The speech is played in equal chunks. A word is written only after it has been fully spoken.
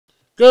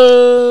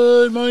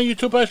Good morning,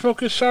 YouTube Pie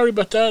Smokers. Sorry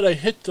about that. I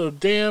hit the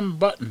damn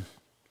button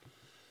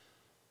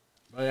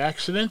by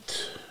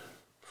accident.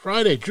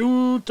 Friday,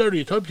 June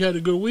 30th. Hope you had a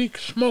good week.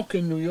 Smoke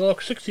in New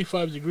York,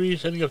 65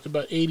 degrees, heading up to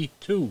about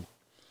 82.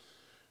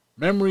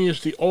 Memory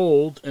is the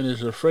old and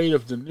is afraid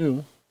of the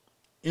new.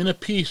 Inner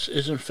peace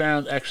isn't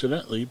found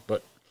accidentally,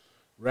 but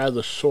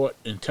rather sought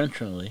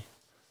intentionally.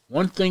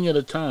 One thing at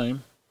a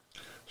time.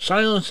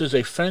 Silence is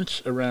a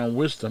fence around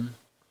wisdom.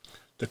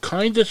 The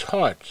kindest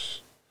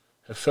hearts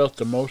have felt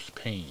the most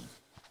pain.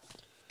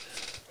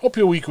 Hope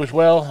your week was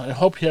well. I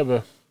hope you have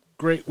a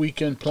great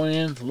weekend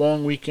planned,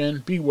 long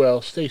weekend. Be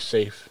well, stay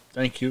safe.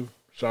 Thank you.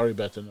 Sorry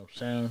about the no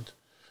sound.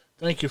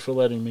 Thank you for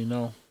letting me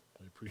know.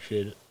 I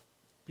appreciate it.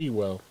 Be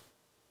well.